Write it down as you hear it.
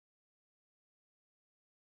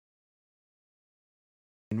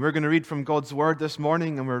We're going to read from God's Word this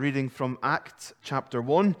morning, and we're reading from Acts chapter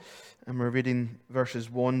 1, and we're reading verses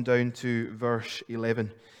 1 down to verse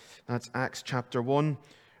 11. That's Acts chapter 1,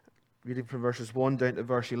 reading from verses 1 down to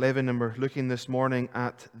verse 11, and we're looking this morning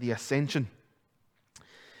at the Ascension.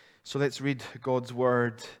 So let's read God's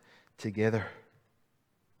Word together.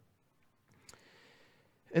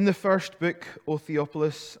 In the first book, O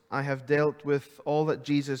Theophilus, I have dealt with all that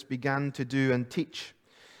Jesus began to do and teach,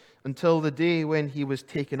 until the day when he was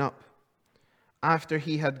taken up, after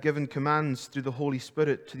he had given commands through the Holy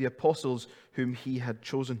Spirit to the apostles whom he had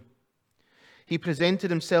chosen. He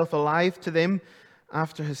presented himself alive to them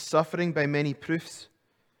after his suffering by many proofs,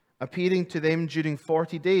 appearing to them during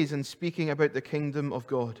 40 days and speaking about the kingdom of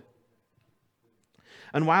God.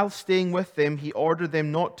 And while staying with them, he ordered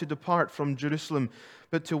them not to depart from Jerusalem,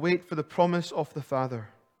 but to wait for the promise of the Father,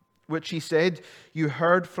 which he said, "You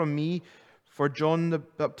heard from me, for John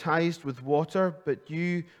baptized with water, but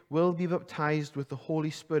you will be baptized with the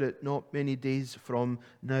Holy Spirit not many days from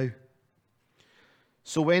now."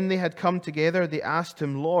 So when they had come together, they asked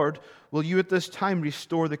him, "Lord, will you at this time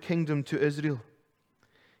restore the kingdom to Israel?"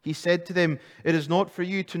 He said to them, "It is not for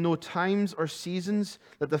you to know times or seasons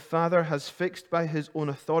that the Father has fixed by his own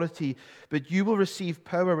authority, but you will receive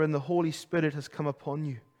power when the Holy Spirit has come upon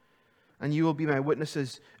you. And you will be my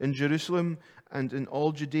witnesses in Jerusalem and in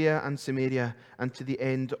all Judea and Samaria and to the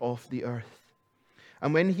end of the earth."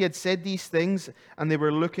 And when he had said these things and they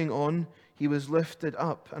were looking on, he was lifted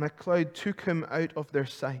up, and a cloud took him out of their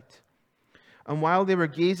sight. And while they were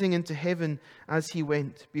gazing into heaven as he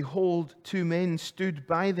went, behold, two men stood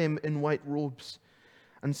by them in white robes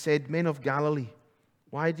and said, "Men of Galilee,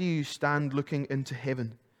 why do you stand looking into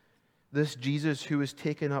heaven? This Jesus who was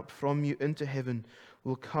taken up from you into heaven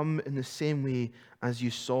will come in the same way as you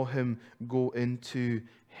saw him go into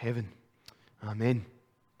heaven." Amen.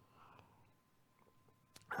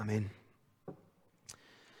 Amen.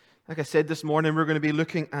 Like I said this morning, we're going to be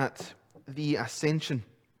looking at the Ascension.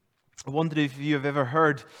 I wonder if you have ever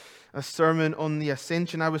heard a sermon on the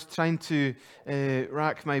Ascension. I was trying to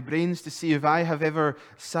rack my brains to see if I have ever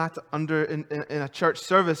sat in a church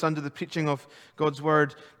service under the preaching of God's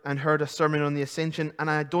Word and heard a sermon on the Ascension, and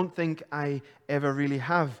I don't think I ever really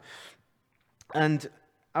have. And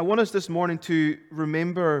I want us this morning to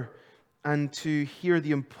remember and to hear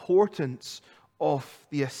the importance of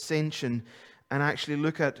the Ascension and actually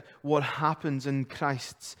look at what happens in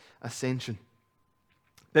Christ's Ascension.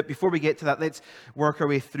 But before we get to that, let's work our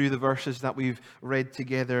way through the verses that we've read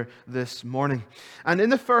together this morning. And in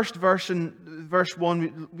the first verse, in verse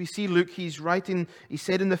 1, we see Luke, he's writing, he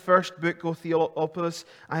said in the first book, O Theophilus,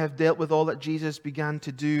 I have dealt with all that Jesus began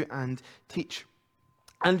to do and teach.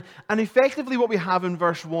 And effectively what we have in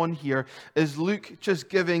verse 1 here is Luke just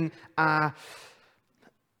giving a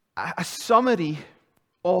summary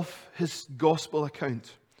of his gospel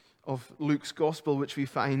account, of Luke's gospel, which we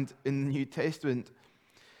find in the New Testament.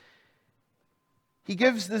 He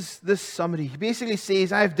gives this summary. He basically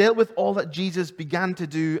says, I have dealt with all that Jesus began to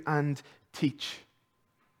do and teach.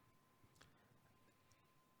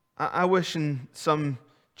 I wish in some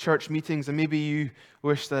church meetings, and maybe you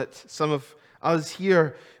wish that some of us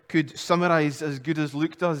here could summarize as good as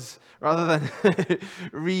Luke does, rather than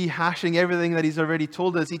rehashing everything that he's already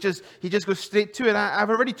told us. He just goes straight to it.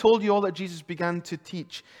 I've already told you all that Jesus began to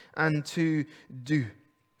teach and to do.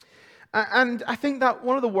 And I think that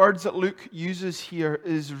one of the words that Luke uses here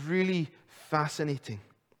is really fascinating.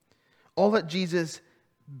 All that Jesus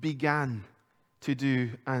began to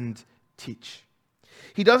do and teach.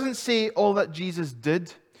 He doesn't say all that Jesus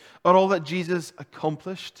did or all that Jesus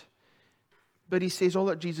accomplished, but he says all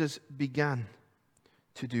that Jesus began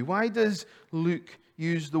to do. Why does Luke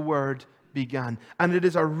use the word began? And it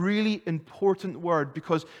is a really important word,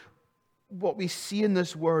 because what we see in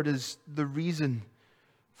this word is the reason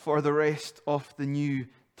for the rest of the New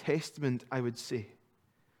Testament, I would say.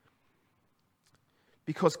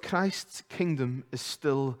 Because Christ's kingdom is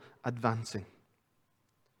still advancing.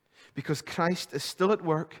 Because Christ is still at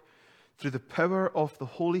work through the power of the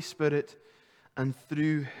Holy Spirit and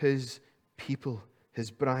through his people, his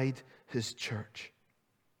bride, his church.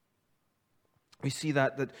 We see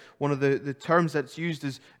that one of the terms that's used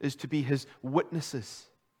is to be his witnesses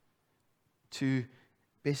to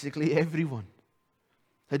basically everyone.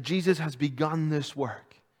 That Jesus has begun this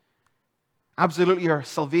work. Absolutely, our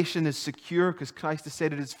salvation is secure because Christ has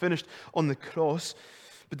said it is finished on the cross,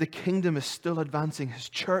 but the kingdom is still advancing. His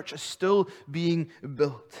church is still being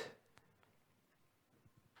built.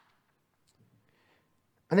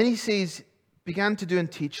 And then he says, began to do and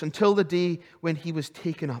teach until the day when he was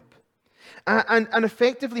taken up. And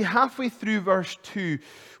effectively, halfway through verse 2,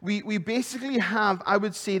 we basically have, I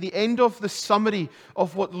would say, the end of the summary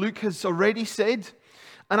of what Luke has already said.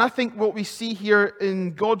 And I think what we see here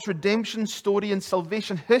in God's redemption story and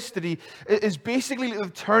salvation history is basically the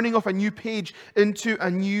turning of a new page into a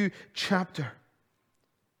new chapter.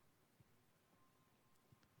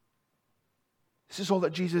 This is all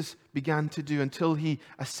that Jesus began to do until he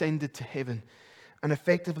ascended to heaven. And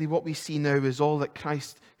effectively what we see now is all that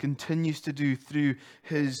Christ continues to do through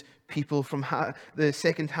his people from the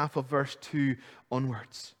second half of verse 2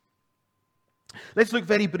 onwards. Let's look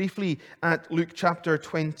very briefly at Luke chapter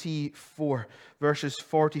 24, verses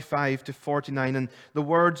 45 to 49. And the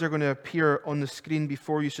words are going to appear on the screen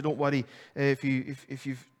before you, so don't worry if you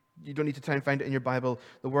don't need to try and find it in your Bible.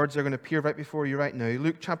 The words are going to appear right before you right now.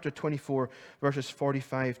 Luke chapter 24, verses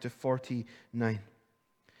 45 to 49.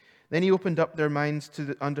 Then he opened up their minds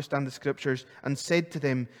to understand the Scriptures and said to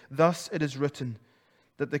them, "Thus it is written,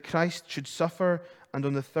 that the Christ should suffer and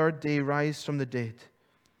on the third day rise from the dead,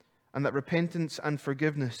 and that repentance and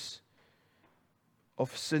forgiveness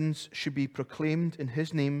of sins should be proclaimed in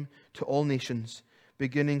his name to all nations,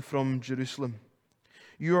 beginning from Jerusalem.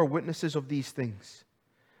 You are witnesses of these things.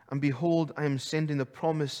 And behold, I am sending the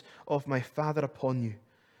promise of my Father upon you.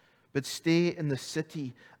 But stay in the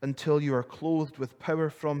city until you are clothed with power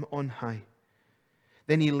from on high."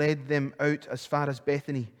 Then he led them out as far as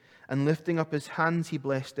Bethany, and lifting up his hands, he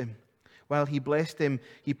blessed them. While he blessed them,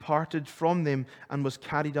 he parted from them and was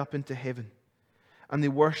carried up into heaven. And they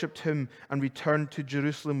worshipped him and returned to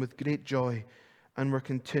Jerusalem with great joy, and were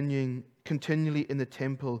continually in the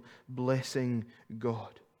temple, blessing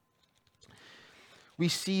God. We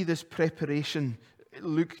see this preparation.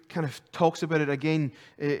 Luke kind of talks about it again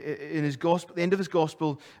in his gospel, the end of his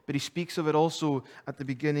gospel, but he speaks of it also at the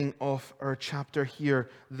beginning of our chapter here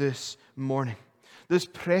this morning. This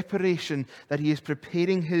preparation that he is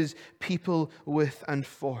preparing his people with and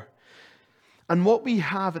for. And what we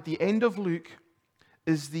have at the end of Luke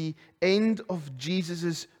is the end of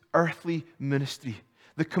Jesus' earthly ministry,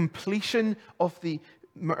 the completion of the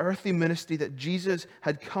earthly ministry that Jesus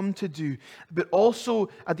had come to do. But also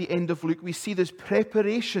at the end of Luke, we see this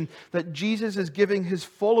preparation that Jesus is giving his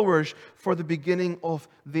followers for the beginning of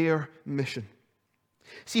their mission.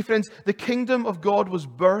 See, friends, the kingdom of God was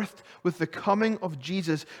birthed with the coming of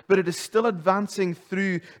Jesus, but it is still advancing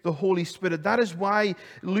through the Holy Spirit. That is why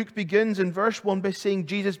Luke begins in verse 1 by saying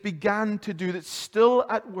Jesus began to do. That's still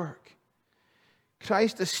at work.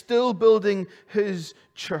 Christ is still building his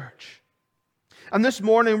church. And this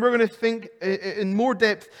morning, we're going to think in more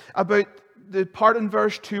depth about the part in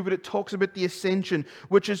verse 2 where it talks about the ascension,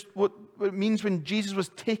 which is what it means when Jesus was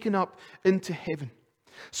taken up into heaven.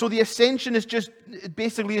 So the ascension is just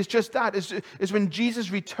that, is when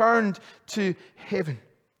Jesus returned to heaven.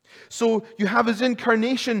 So you have his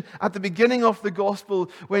incarnation at the beginning of the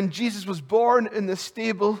gospel when Jesus was born in the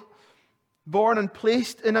stable, born and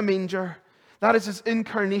placed in a manger. That is his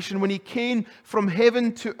incarnation, when he came from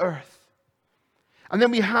heaven to earth. And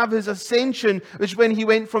then we have his ascension, which is when he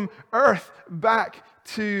went from earth back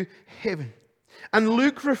to heaven. And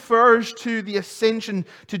Luke refers to the ascension,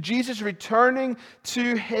 to Jesus returning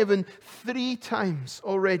to heaven 3 times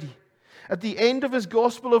already. At the end of his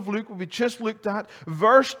Gospel of Luke, what we just looked at,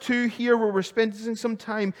 verse 2 here, where we're spending some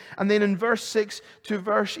time, and then in verse 6 to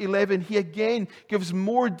verse 11, he again gives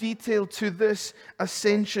more detail to this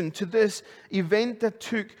ascension, to this event that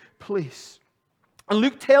took place. And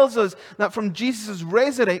Luke tells us that from Jesus'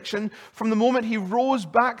 resurrection, from the moment he rose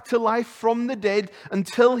back to life from the dead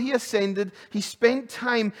until he ascended, he spent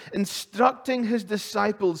time instructing his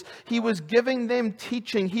disciples. He was giving them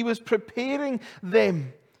teaching. He was preparing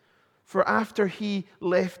them for after he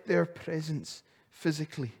left their presence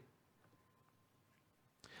physically.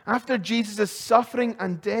 After Jesus' suffering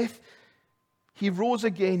and death, he rose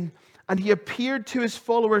again. And he appeared to his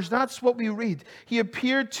followers. That's what we read. He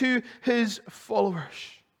appeared to his followers.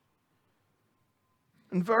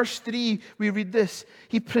 In verse 3, we read this.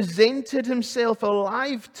 He presented himself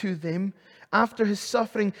alive to them after his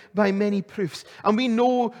suffering by many proofs. And we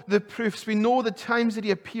know the proofs. We know the times that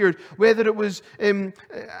he appeared, whether it was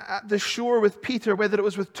at the shore with Peter, whether it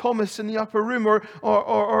was with Thomas in the upper room, or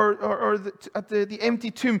at the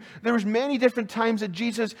empty tomb. There was many different times that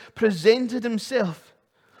Jesus presented himself.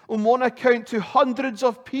 On one account, to hundreds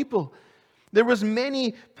of people. There was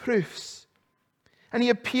many proofs. And he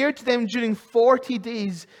appeared to them during 40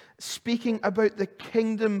 days, speaking about the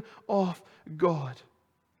kingdom of God.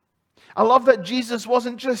 I love that Jesus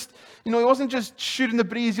wasn't just, he wasn't just shooting the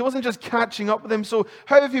breeze. He wasn't just catching up with them. So,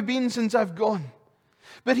 how have you been since I've gone?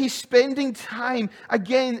 But he's spending time,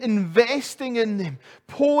 again, investing in them,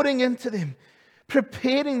 pouring into them,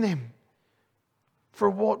 preparing them for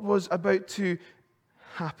what was about to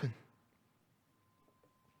happen.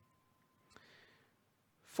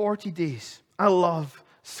 40 days. I love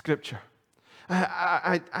Scripture.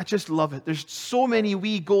 I just love it. There's so many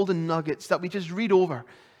wee golden nuggets that we just read over.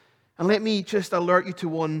 And let me just alert you to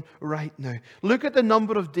one right now. Look at the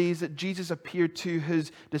number of days that Jesus appeared to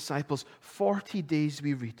his disciples. 40 days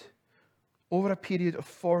we read. Over a period of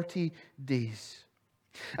 40 days.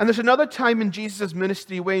 And there's another time in Jesus'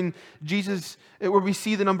 ministry where we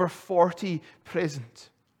see the number 40 present.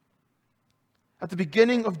 At the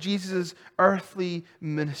beginning of Jesus' earthly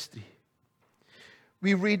ministry.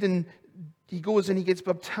 We read he goes and he gets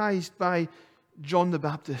baptized by John the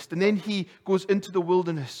Baptist. And then he goes into the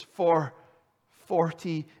wilderness for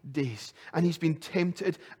 40 days. And he's been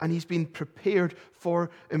tempted and he's been prepared for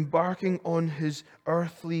embarking on his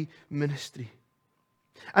earthly ministry.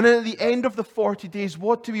 And then at the end of the 40 days,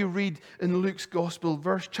 what do we read in Luke's Gospel?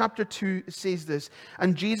 Chapter 2 says this,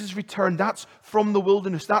 and Jesus returned. That's from the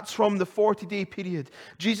wilderness. That's from the 40-day period.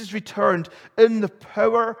 Jesus returned in the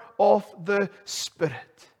power of the Spirit.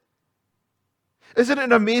 Isn't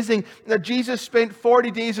it amazing that Jesus spent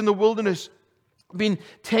 40 days in the wilderness being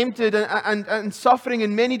tempted and suffering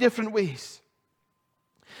in many different ways?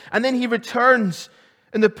 And then he returns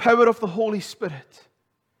in the power of the Holy Spirit.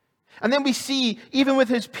 And then we see, even with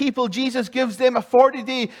his people, Jesus gives them a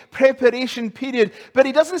 40-day preparation period. But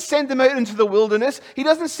he doesn't send them out into the wilderness. He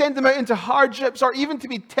doesn't send them out into hardships or even to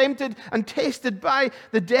be tempted and tested by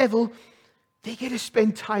the devil. They get to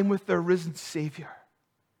spend time with their risen Savior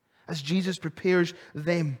as Jesus prepares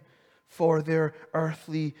them for their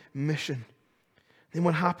earthly mission. Then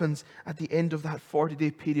what happens at the end of that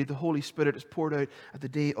 40-day period? The Holy Spirit is poured out at the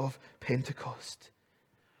day of Pentecost.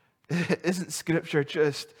 Isn't Scripture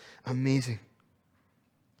just amazing?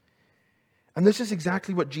 And this is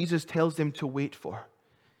exactly what Jesus tells them to wait for.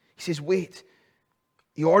 He says, wait.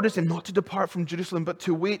 He orders them not to depart from Jerusalem, but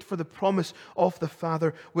to wait for the promise of the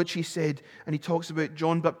Father, which he said. And he talks about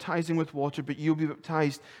John baptizing with water, but you'll be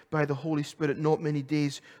baptized by the Holy Spirit not many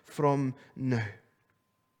days from now.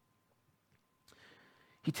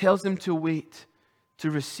 He tells them to wait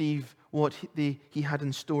to receive what he had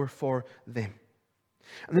in store for them.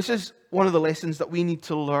 And this is one of the lessons that we need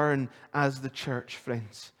to learn as the church,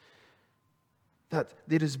 friends. That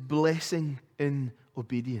there is blessing in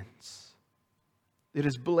obedience. There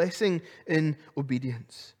is blessing in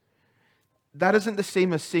obedience. That isn't the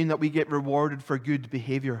same as saying that we get rewarded for good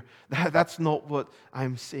behavior. That's not what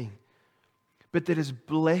I'm saying. But there is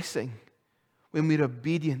blessing when we're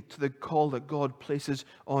obedient to the call that God places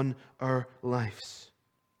on our lives.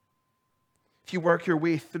 If you work your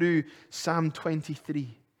way through Psalm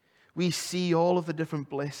 23, we see all of the different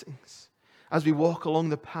blessings as we walk along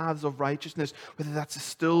the paths of righteousness, whether that's the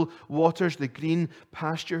still waters, the green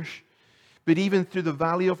pastures, but even through the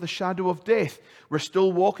valley of the shadow of death, we're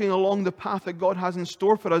still walking along the path that God has in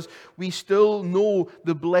store for us. We still know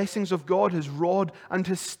the blessings of God, His rod and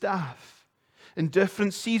His staff. In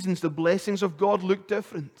different seasons, the blessings of God look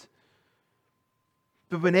different.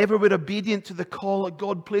 But whenever we're obedient to the call that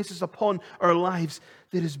God places upon our lives,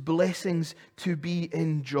 there is blessings to be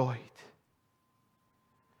enjoyed.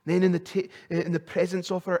 Then in the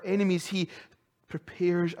presence of our enemies, He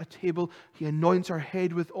prepares a table. He anoints our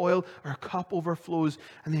head with oil. Our cup overflows.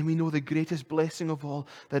 And then we know the greatest blessing of all,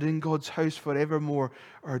 that in God's house forevermore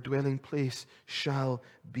our dwelling place shall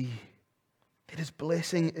be. It is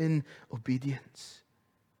blessing in obedience.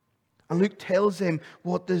 And Luke tells them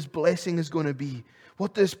what this blessing is going to be,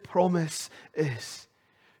 what this promise is.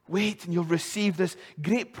 Wait and you'll receive this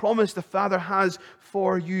great promise the Father has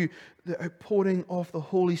for you, the outpouring of the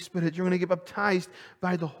Holy Spirit. You're going to get baptized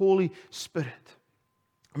by the Holy Spirit.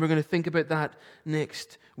 And we're going to think about that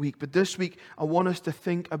next week. But this week, I want us to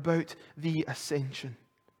think about the ascension.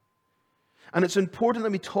 And it's important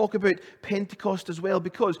that we talk about Pentecost as well,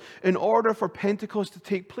 because in order for Pentecost to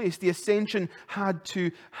take place, the ascension had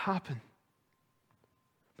to happen.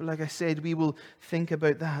 But like I said, we will think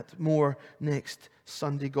about that more next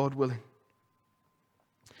Sunday, God willing.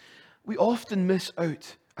 We often miss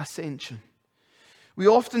out ascension. We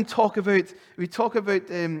often talk about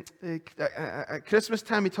at Christmas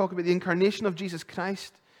time, we talk about the incarnation of Jesus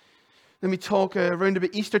Christ. Then we talk around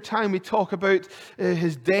about Easter time, we talk about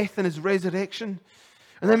His death and His resurrection.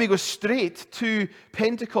 And then we go straight to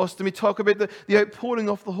Pentecost and we talk about the outpouring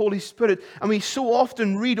of the Holy Spirit. And we so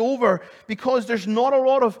often read over, because there's not a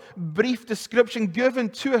lot of brief description given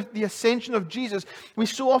to the ascension of Jesus, we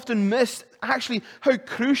so often miss actually how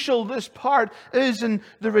crucial this part is in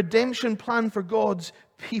the redemption plan for God's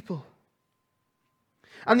people.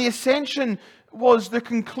 And the ascension was the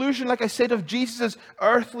conclusion, like I said, of Jesus'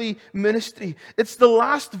 earthly ministry. It's the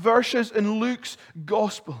last verses in Luke's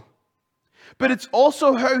gospel. But it's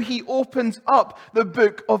also how he opens up the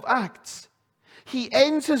book of Acts. He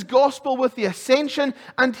ends his gospel with the ascension,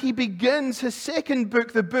 and he begins his second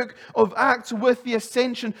book, the book of Acts, with the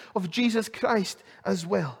ascension of Jesus Christ as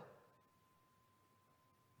well.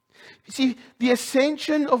 You see, the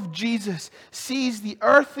ascension of Jesus sees the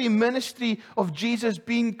earthly ministry of Jesus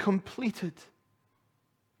being completed.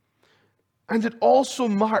 And it also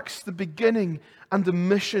marks the beginning and the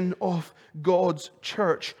mission of God's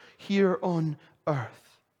church here on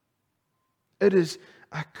earth. It is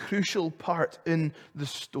a crucial part in the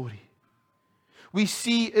story. We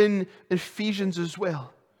see in Ephesians as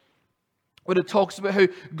well, where it talks about how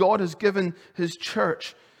God has given his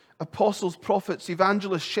church apostles, prophets,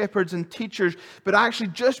 evangelists, shepherds, and teachers. But actually,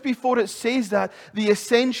 just before it says that, the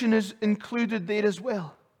ascension is included there as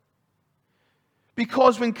well.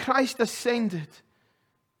 Because when Christ ascended,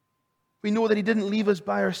 we know that he didn't leave us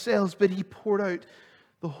by ourselves, but he poured out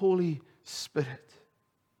the Holy Spirit.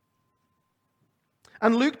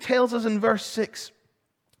 And Luke tells us in verse 6,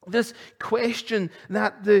 this question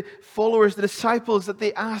that the followers, the disciples, that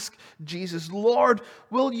they ask Jesus, Lord,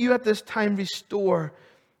 will you at this time restore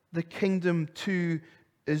the kingdom to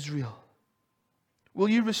Israel? Will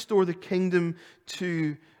you restore the kingdom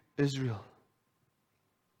to Israel?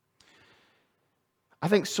 I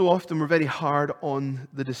think so often we're very hard on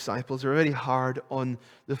the disciples. We're very hard on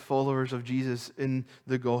the followers of Jesus in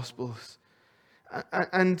the Gospels.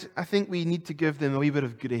 And I think we need to give them a wee bit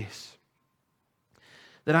of grace.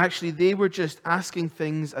 That actually they were just asking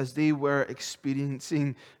things as they were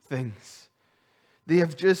experiencing things. They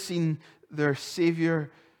have just seen their Savior,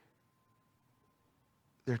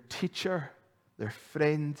 their teacher, their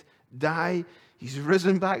friend die. He's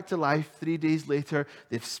risen back to life 3 days later.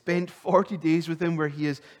 They've spent 40 days with him where he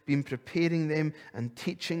has been preparing them and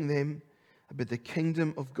teaching them about the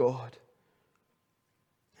kingdom of God.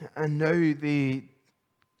 And now they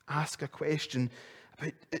ask a question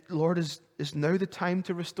about, Lord, is now the time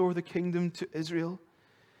to restore the kingdom to Israel?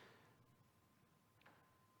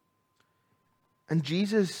 And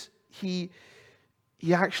Jesus, he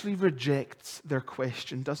actually rejects their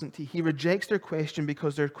question, doesn't he? He rejects their question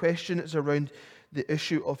because their question is around the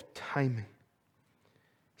issue of timing.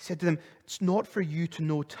 He said to them, it's not for you to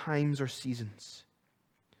know times or seasons.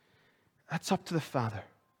 That's up to the Father.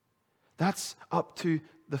 That's up to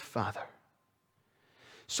the Father.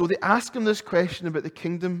 So they ask him this question about the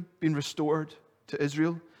kingdom being restored to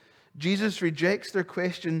Israel. Jesus rejects their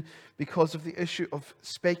question because of the issue of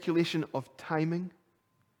speculation of timing.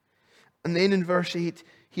 And then in verse 8,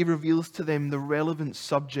 he reveals to them the relevant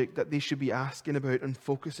subject that they should be asking about and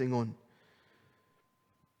focusing on.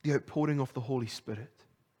 The outpouring of the Holy Spirit.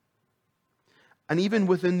 And even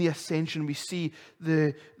within the ascension, we see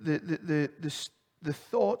the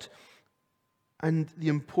thought and the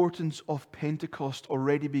importance of Pentecost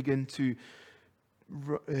already begin to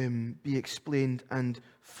be explained and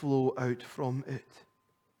flow out from it.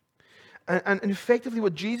 And effectively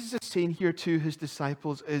what Jesus is saying here to his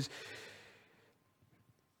disciples is,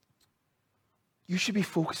 you should be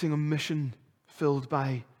focusing on mission filled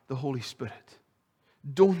by the Holy Spirit.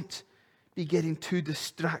 Don't be getting too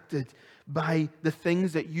distracted by the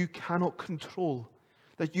things that you cannot control,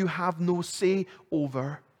 that you have no say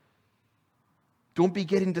over. Don't be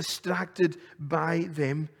getting distracted by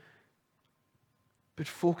them, but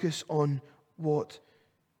focus on what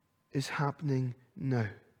is happening now.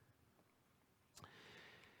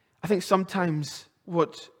 I think sometimes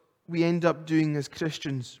what we end up doing as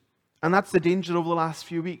Christians, and that's the danger over the last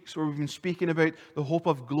few weeks, where we've been speaking about the hope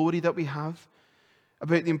of glory that we have,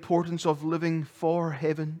 about the importance of living for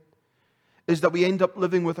heaven, is that we end up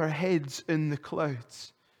living with our heads in the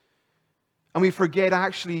clouds. And we forget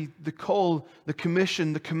actually the call, the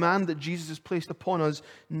commission, the command that Jesus has placed upon us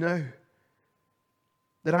now.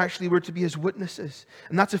 That actually we're to be his witnesses.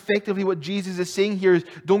 And that's effectively what Jesus is saying here is,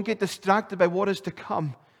 don't get distracted by what is to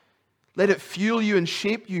come. Let it fuel you and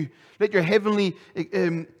shape you. Let it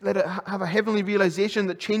have a heavenly realization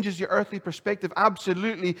that changes your earthly perspective.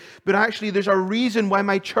 Absolutely. But actually, there's a reason why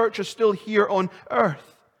my church is still here on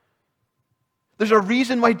earth. There's a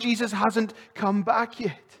reason why Jesus hasn't come back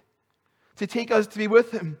yet to take us to be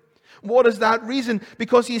with him. What is that reason?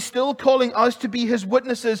 Because he's still calling us to be his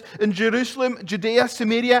witnesses in Jerusalem, Judea,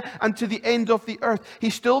 Samaria, and to the end of the earth.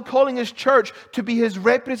 He's still calling his church to be his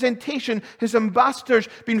representation, his ambassadors,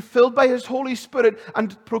 being filled by his Holy Spirit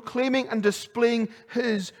and proclaiming and displaying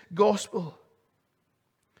his gospel.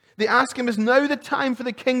 They ask him, is now the time for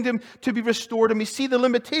the kingdom to be restored? And we see the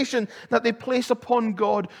limitation that they place upon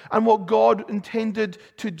God and what God intended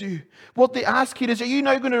to do. What they ask here is, are you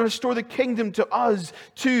now going to restore the kingdom to us,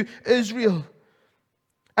 to Israel?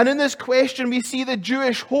 And in this question, we see the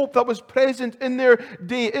Jewish hope that was present in their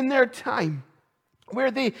day, in their time,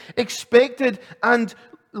 where they expected and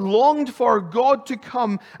longed for God to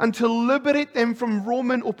come and to liberate them from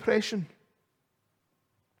Roman oppression.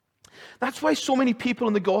 That's why so many people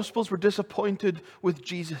in the Gospels were disappointed with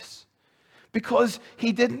Jesus, because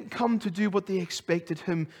he didn't come to do what they expected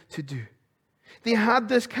him to do. They had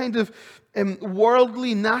this kind of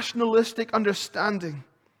worldly, nationalistic understanding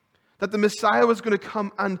that the Messiah was going to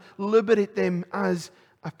come and liberate them as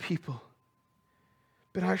a people.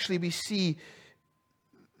 But actually we see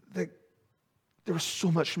that there was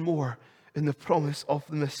so much more in the promise of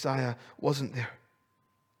the Messiah, wasn't there?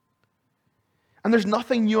 And there's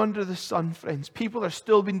nothing new under the sun, friends. People are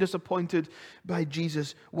still being disappointed by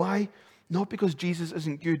Jesus. Why? Not because Jesus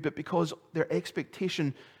isn't good, but because their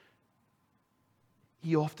expectation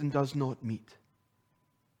he often does not meet.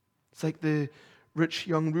 It's like the rich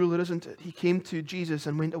young ruler, isn't it? He came to Jesus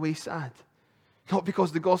and went away sad. Not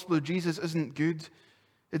because the gospel of Jesus isn't good.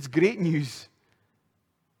 It's great news.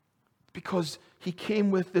 Because he came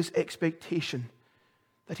with this expectation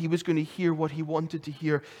that he was going to hear what he wanted to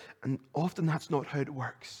hear. And often that's not how it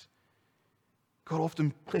works. God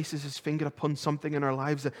often places his finger upon something in our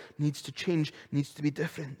lives that needs to change, needs to be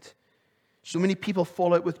different. So many people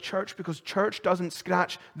fall out with church because church doesn't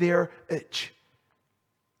scratch their itch.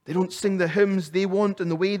 They don't sing the hymns they want in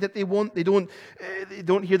the way that they want. They don't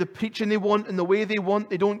hear the preaching they want in the way they want.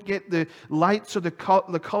 They don't get the lights or the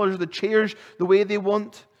colors of the chairs the way they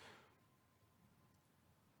want.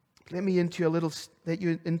 Let you into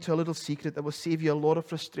a little secret that will save you a lot of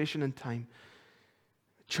frustration and time.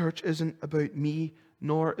 Church isn't about me,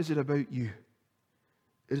 nor is it about you.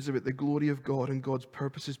 It is about the glory of God and God's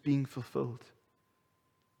purposes being fulfilled.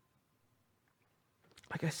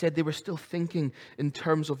 Like I said, they were still thinking in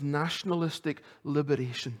terms of nationalistic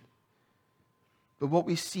liberation. But what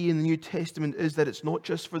we see in the New Testament is that it's not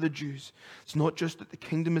just for the Jews. It's not just that the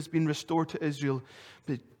kingdom has been restored to Israel,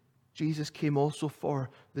 but Jesus came also for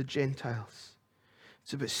the Gentiles.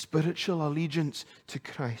 It's about spiritual allegiance to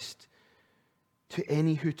Christ, to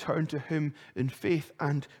any who turn to him in faith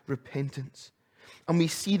and repentance. And we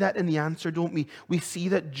see that in the answer, don't we? We see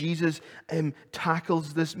that Jesus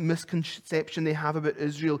tackles this misconception they have about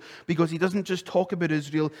Israel, because he doesn't just talk about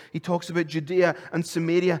Israel, he talks about Judea and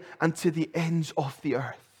Samaria and to the ends of the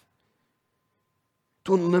earth.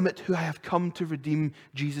 Don't limit who I have come to redeem,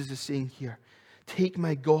 Jesus is saying here. Take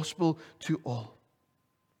my gospel to all.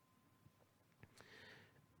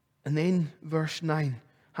 And then verse 9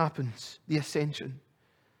 happens, the ascension.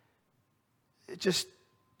 It just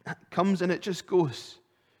comes and it just goes.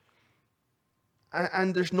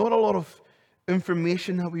 And there's not a lot of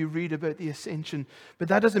information that we read about the ascension, but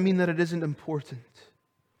that doesn't mean that it isn't important.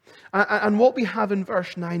 And what we have in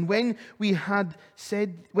verse 9, when he had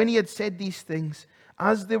said these things,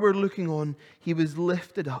 as they were looking on, he was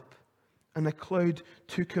lifted up, and a cloud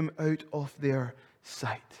took him out of their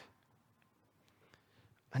sight.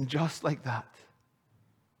 And just like that,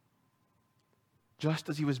 just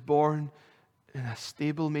as he was born in a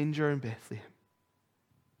stable manger in Bethlehem,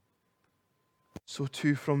 so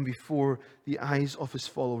too from before the eyes of his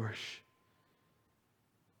followers,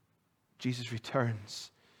 Jesus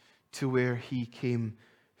returns to where he came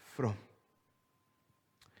from.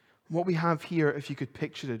 What we have here, if you could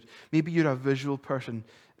picture it, maybe you're a visual person.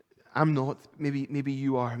 I'm not. Maybe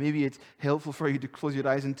you are. Maybe it's helpful for you to close your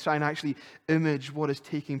eyes and try and actually image what is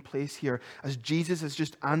taking place here. As Jesus has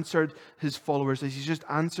just answered his followers, as he's just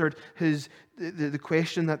answered the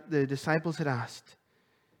question that the disciples had asked.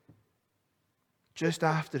 Just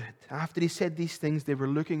after it, after he said these things, they were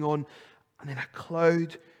looking on, and then a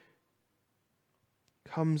cloud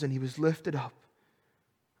comes and he was lifted up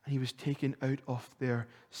and he was taken out of their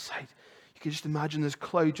sight. You can just imagine this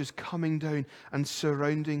cloud just coming down and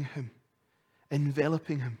surrounding him,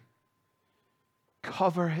 enveloping him,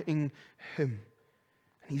 covering him.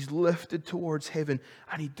 And he's lifted towards heaven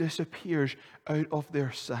and he disappears out of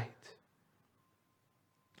their sight.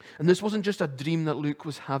 And this wasn't just a dream that Luke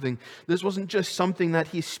was having. This wasn't just something that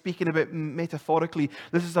he's speaking about metaphorically.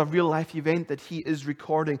 This is a real life event that he is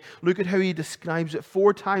recording. Look at how he describes it.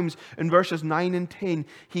 4 times in verses 9 and 10,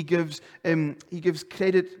 he gives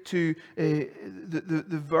credit to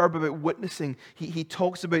the verb about witnessing. He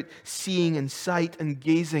talks about seeing and sight and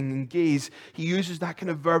gazing and gaze. He uses that kind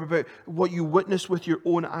of verb about what you witness with your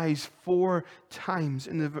own eyes 4 times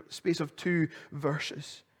in the space of 2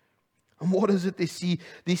 verses. And what is it they see?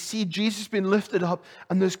 They see Jesus being lifted up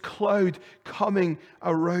and this cloud coming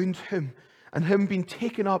around him and him being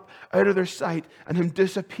taken up out of their sight and him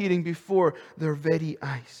disappearing before their very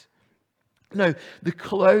eyes. Now, the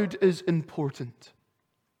cloud is important.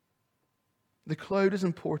 The cloud is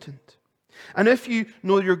important. And if you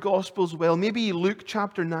know your Gospels well, maybe Luke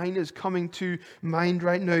chapter 9 is coming to mind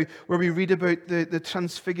right now, where we read about the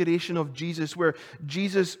transfiguration of Jesus, where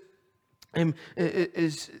Jesus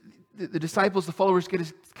the disciples, the followers,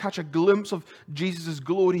 catch a glimpse of Jesus'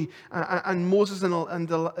 glory, and Moses and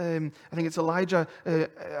I think it's Elijah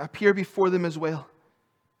appear before them as well.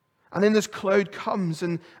 And then this cloud comes,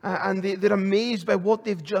 and they're amazed by what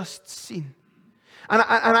they've just seen. And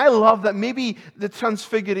I love that maybe the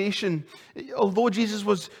transfiguration, although Jesus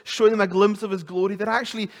was showing them a glimpse of his glory, that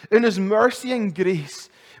actually in his mercy and grace,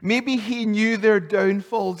 maybe he knew their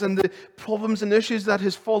downfalls and the problems and issues that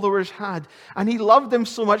his followers had. And he loved them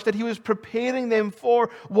so much that he was preparing them for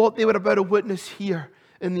what they were about to witness here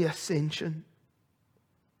in the ascension.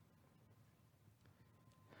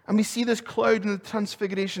 And we see this cloud in the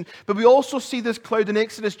transfiguration. But we also see this cloud in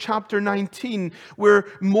Exodus chapter 19, where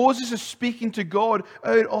Moses is speaking to God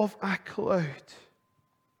out of a cloud.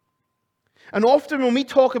 And often when we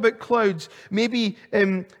talk about clouds, maybe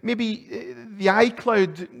the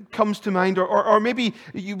iCloud comes to mind, or maybe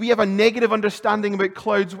we have a negative understanding about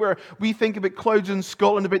clouds, where we think about clouds in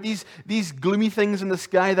Scotland, about these gloomy things in the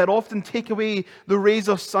sky that often take away the rays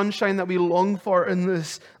of sunshine that we long for in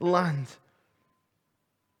this land.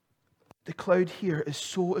 The cloud here is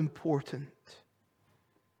so important.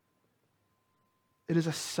 It is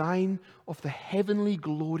a sign of the heavenly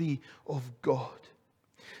glory of God.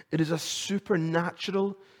 It is a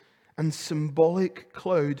supernatural and symbolic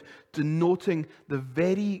cloud denoting the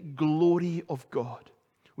very glory of God.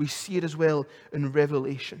 We see it as well in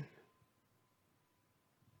Revelation.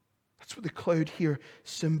 That's what the cloud here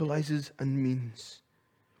symbolizes and means.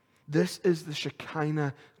 This is the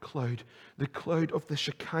Shekinah cloud, the cloud of the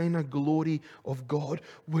Shekinah glory of God,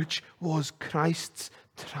 which was Christ's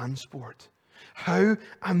transport. How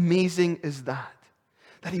amazing is that?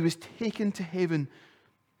 That he was taken to heaven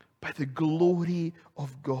by the glory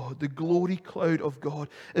of God, the glory cloud of God.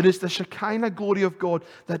 It is the Shekinah glory of God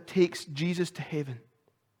that takes Jesus to heaven.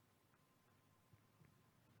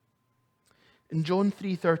 In John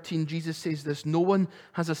 3:13, Jesus says this, "No one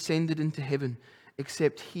has ascended into heaven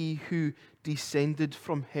except he who descended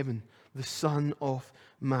from heaven, the Son of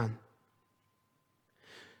Man."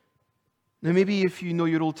 Now maybe if you know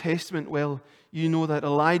your Old Testament well, you know that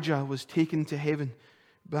Elijah was taken to heaven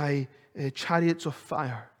by chariots of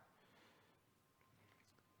fire.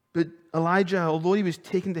 But Elijah, although he was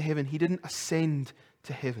taken to heaven, he didn't ascend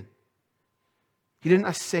to heaven. He didn't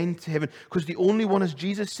ascend to heaven, because the only one, as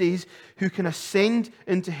Jesus says, who can ascend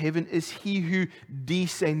into heaven is he who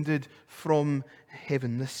descended from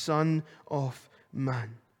heaven, the Son of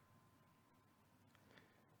Man.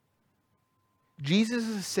 Jesus'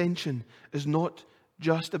 ascension is not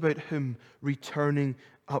just about him returning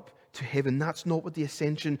up to heaven. That's not what the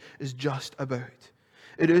ascension is just about.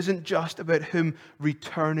 It isn't just about him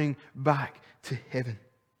returning back to heaven.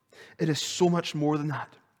 It is so much more than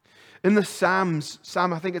that. In the Psalms,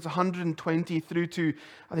 I think it's 120 through to,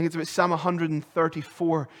 I think it's about Psalm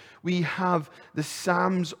 134, we have the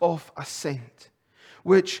Psalms of Ascent,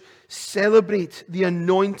 which celebrate the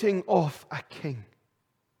anointing of a king.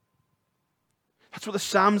 That's what the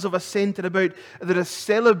Psalms of Ascent are about. They're a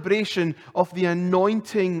celebration of the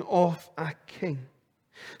anointing of a king.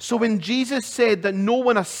 So when Jesus said that no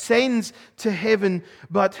one ascends to heaven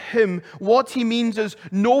but him, what he means is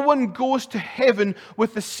no one goes to heaven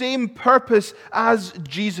with the same purpose as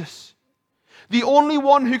Jesus. The only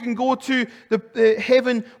one who can go to the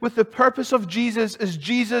heaven with the purpose of Jesus is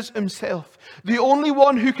Jesus himself. The only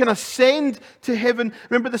one who can ascend to heaven,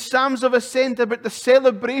 remember the Psalms of Ascent about the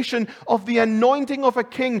celebration of the anointing of a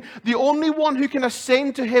king. The only one who can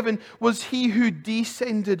ascend to heaven was he who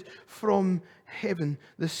descended from heaven,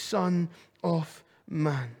 the Son of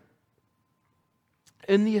Man.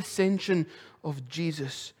 In the ascension of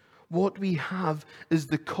Jesus, what we have is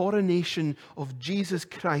the coronation of Jesus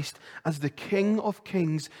Christ as the King of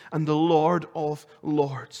Kings and the Lord of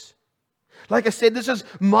Lords. Like I said, this is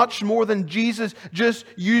much more than Jesus just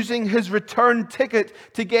using his return ticket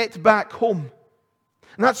to get back home.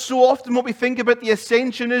 And that's so often what we think about the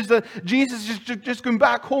ascension, is that Jesus is just going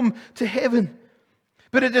back home to heaven.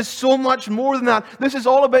 But it is so much more than that. This is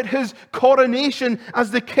all about his coronation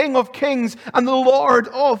as the King of Kings and the Lord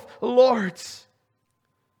of Lords.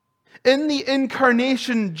 In the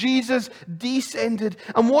incarnation, Jesus descended.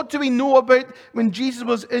 And what do we know about when Jesus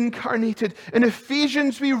was incarnated? In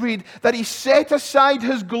Ephesians we read that he set aside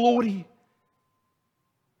his glory.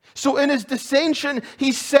 So in his descension,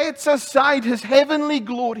 he sets aside his heavenly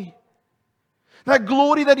glory. That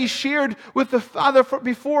glory that he shared with the Father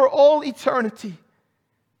before all eternity.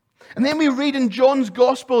 And then we read in John's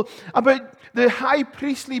Gospel about the high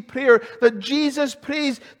priestly prayer that Jesus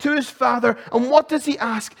prays to his Father. And what does he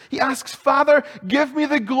ask? He asks, Father, give me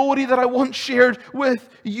the glory that I once shared with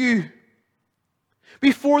you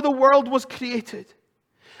before the world was created.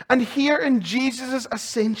 And here in Jesus'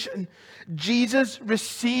 ascension, Jesus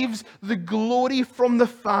receives the glory from the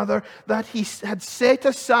Father that he had set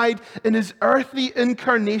aside in his earthly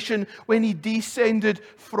incarnation when he descended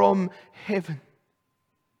from heaven.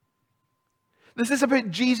 This is about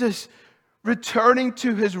Jesus returning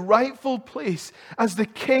to his rightful place as the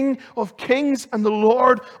King of Kings and the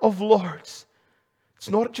Lord of Lords. It's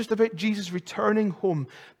not just about Jesus returning home,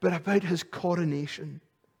 but about his coronation.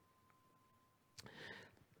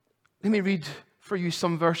 Let me read for you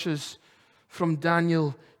some verses from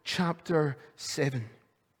Daniel chapter 7.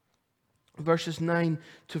 Verses 9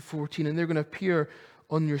 to 14, and they're going to appear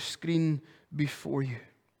on your screen before you.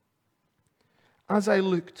 As I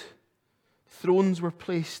looked, thrones were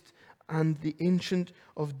placed, and the Ancient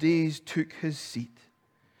of Days took his seat.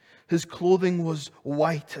 His clothing was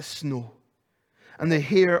white as snow, and the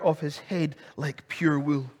hair of his head like pure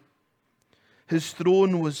wool. His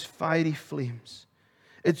throne was fiery flames.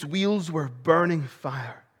 Its wheels were burning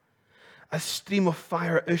fire. A stream of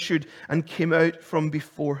fire issued and came out from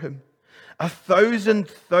before him.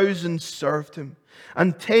 1,000,000 served him,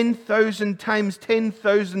 and 10,000 times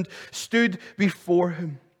 10,000 stood before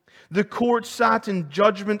him. The court sat in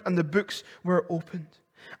judgment, and the books were opened.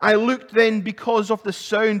 I looked then because of the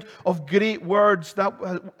sound of great words that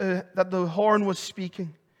the horn was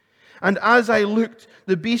speaking. And as I looked,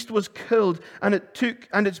 the beast was killed, and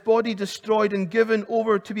its body destroyed and given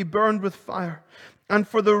over to be burned with fire. And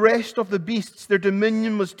for the rest of the beasts, their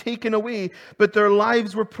dominion was taken away, but their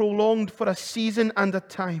lives were prolonged for a season and a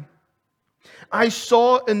time. I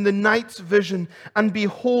saw in the night's vision, and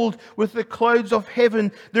behold, with the clouds of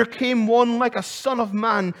heaven, there came one like a son of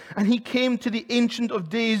man, and he came to the Ancient of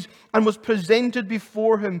Days and was presented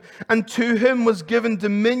before him. And to him was given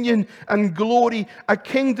dominion and glory, a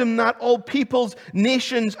kingdom that all peoples,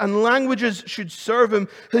 nations, and languages should serve him.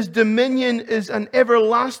 His dominion is an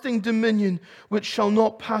everlasting dominion which shall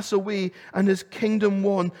not pass away, and his kingdom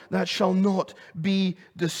one that shall not be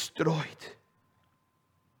destroyed.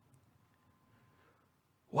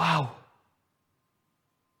 Wow.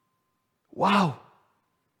 Wow.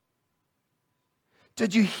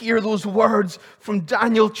 Did you hear those words from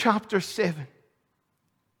Daniel chapter 7?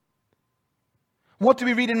 What do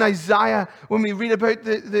we read in Isaiah when we read about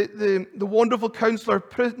the wonderful counselor,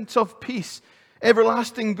 Prince of Peace,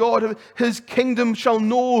 everlasting God? His kingdom shall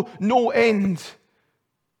know no end.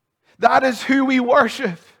 That is who we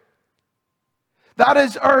worship. That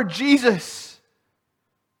is our Jesus,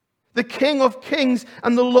 the King of Kings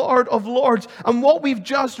and the Lord of Lords. And what we've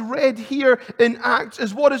just read here in Acts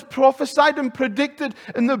is what is prophesied and predicted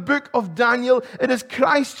in the book of Daniel. It is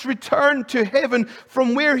Christ's return to heaven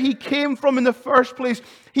from where he came from in the first place.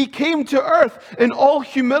 He came to earth in all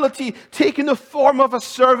humility, taking the form of a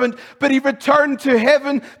servant, but he returned to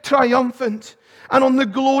heaven triumphant, and on the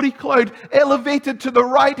glory cloud, elevated to the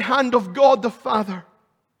right hand of God the Father.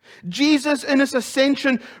 Jesus in his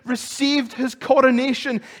ascension received his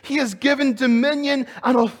coronation. He is given dominion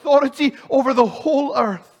and authority over the whole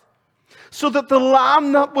earth, so that the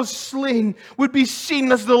Lamb that was slain would be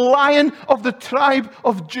seen as the Lion of the tribe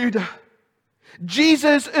of Judah.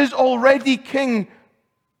 Jesus is already King.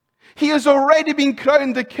 He has already been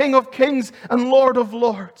crowned the King of Kings and Lord of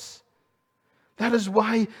Lords. That is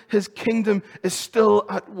why his kingdom is still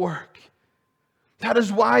at work. That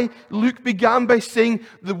is why Luke began by saying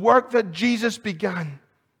the work that Jesus began.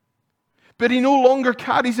 But he no longer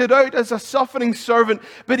carries it out as a suffering servant,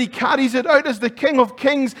 but he carries it out as the King of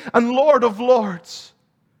Kings and Lord of Lords.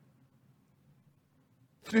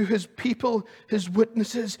 Through his people, his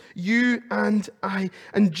witnesses, you and I.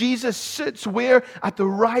 And Jesus sits where? At the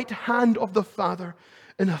right hand of the Father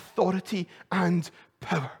in authority and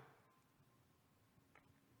power.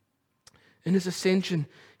 In his ascension,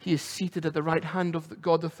 he is seated at the right hand of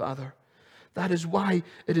God the Father. That is why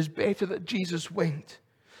it is better that Jesus went,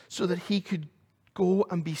 so that he could go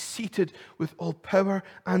and be seated with all power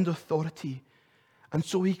and authority, and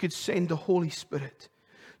so he could send the Holy Spirit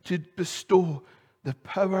to bestow the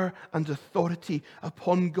power and authority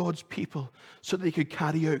upon God's people so they could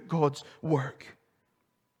carry out God's work.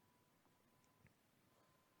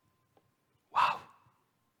 Wow.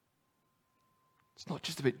 It's not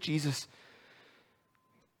just about Jesus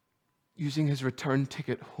using his return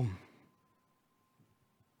ticket home,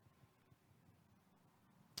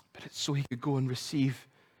 but it's so he could go and receive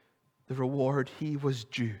the reward he was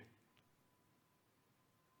due.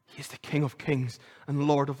 He is the King of Kings and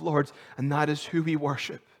Lord of Lords, and that is who we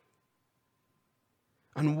worship.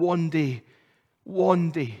 And one day,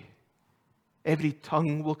 every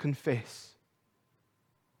tongue will confess.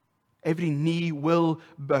 Every knee will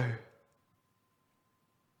bow.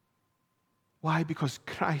 Why? Because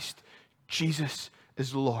Christ Jesus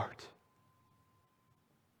is Lord.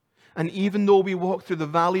 And even though we walk through the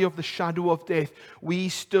valley of the shadow of death, we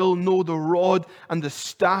still know the rod and the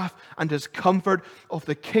staff and his comfort of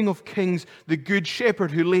the King of Kings, the Good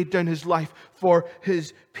Shepherd who laid down his life for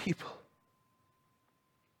his people.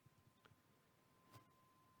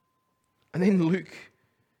 And then Luke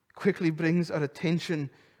quickly brings our attention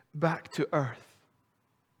back to earth,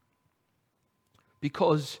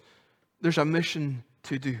 because there's a mission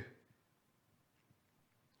to do.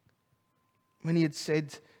 When he had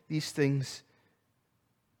said these things,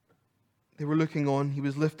 they were looking on. He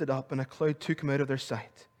was lifted up, and a cloud took him out of their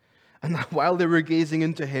sight. And while they were gazing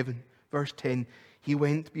into heaven, verse 10, he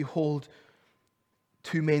went, behold,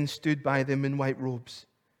 2 men stood by them in white robes,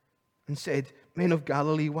 and said, Men of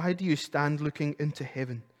Galilee, why do you stand looking into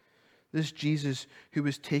heaven? This Jesus who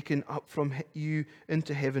was taken up from you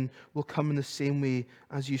into heaven will come in the same way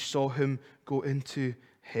as you saw him go into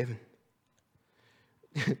heaven.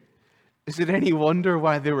 Is it any wonder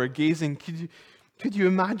why they were gazing? Could you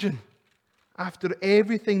imagine? After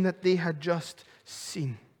everything that they had just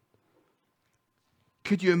seen.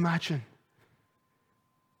 Could you imagine?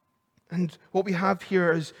 And what we have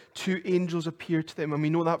here is 2 angels appear to them. And we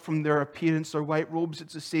know that from their appearance, their white robes.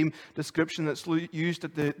 It's the same description that's used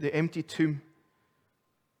at the empty tomb.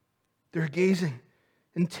 They're gazing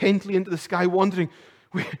intently into the sky, wondering,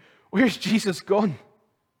 where's Jesus gone?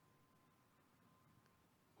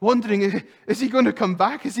 Wondering, is he going to come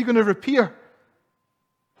back? Is he going to reappear?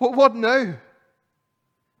 What now?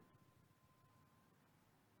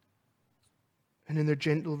 And in their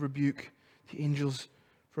gentle rebuke, the angels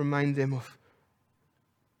remind them of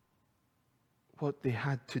what they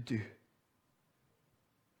had to do.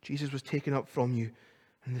 Jesus was taken up from you,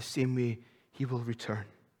 and the same way he will return.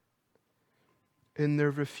 In their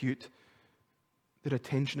refute, their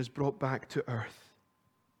attention is brought back to earth.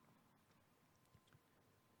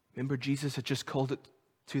 Remember, Jesus had just called it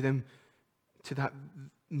to them to that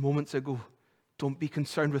moments ago. Don't be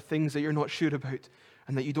concerned with things that you're not sure about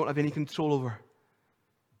and that you don't have any control over.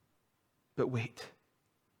 But wait.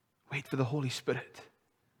 Wait for the Holy Spirit.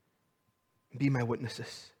 Be my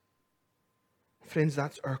witnesses. Friends,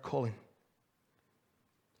 that's our calling.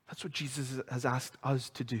 That's what Jesus has asked us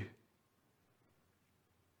to do.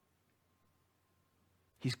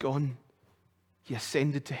 He's gone. He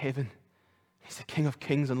ascended to heaven. He's the King of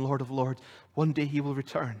Kings and Lord of Lords. One day he will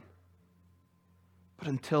return. But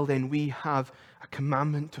until then, we have a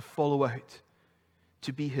commandment to follow out,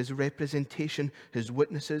 to be his representation, his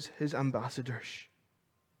witnesses, his ambassadors.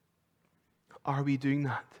 Are we doing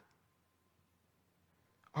that?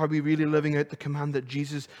 Are we really living out the command that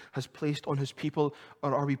Jesus has placed on his people,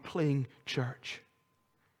 or are we playing church?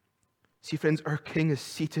 See, friends, our King is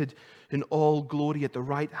seated in all glory at the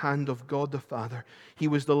right hand of God the Father. He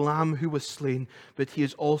was the Lamb who was slain, but he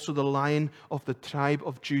is also the Lion of the tribe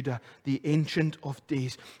of Judah, the Ancient of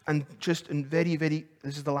Days. And just in this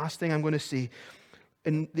is the last thing I'm going to say.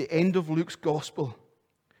 In the end of Luke's Gospel,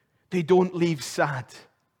 they don't leave sad.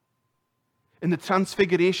 In the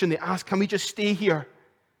Transfiguration, they ask, can we just stay here?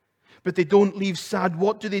 But they don't leave sad.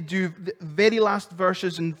 What do? The very last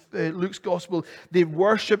verses in Luke's Gospel, they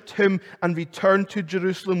worshipped him and returned to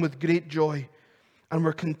Jerusalem with great joy, and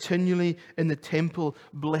were continually in the temple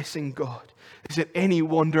blessing God. Is it any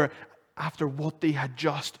wonder after what they had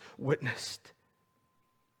just witnessed?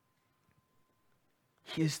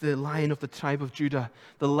 He is the Lion of the tribe of Judah,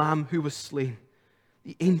 the Lamb who was slain,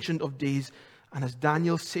 the Ancient of Days, And as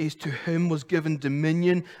Daniel says, to him was given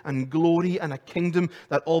dominion and glory and a kingdom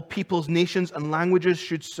that all peoples, nations, and languages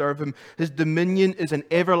should serve him. His dominion is an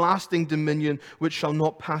everlasting dominion which shall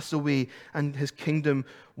not pass away, and his kingdom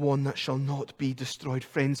one that shall not be destroyed.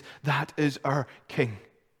 Friends, that is our King.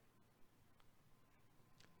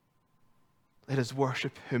 Let us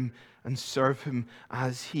worship him and serve him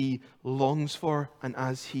as he longs for and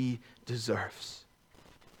as he deserves.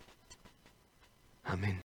 Amen.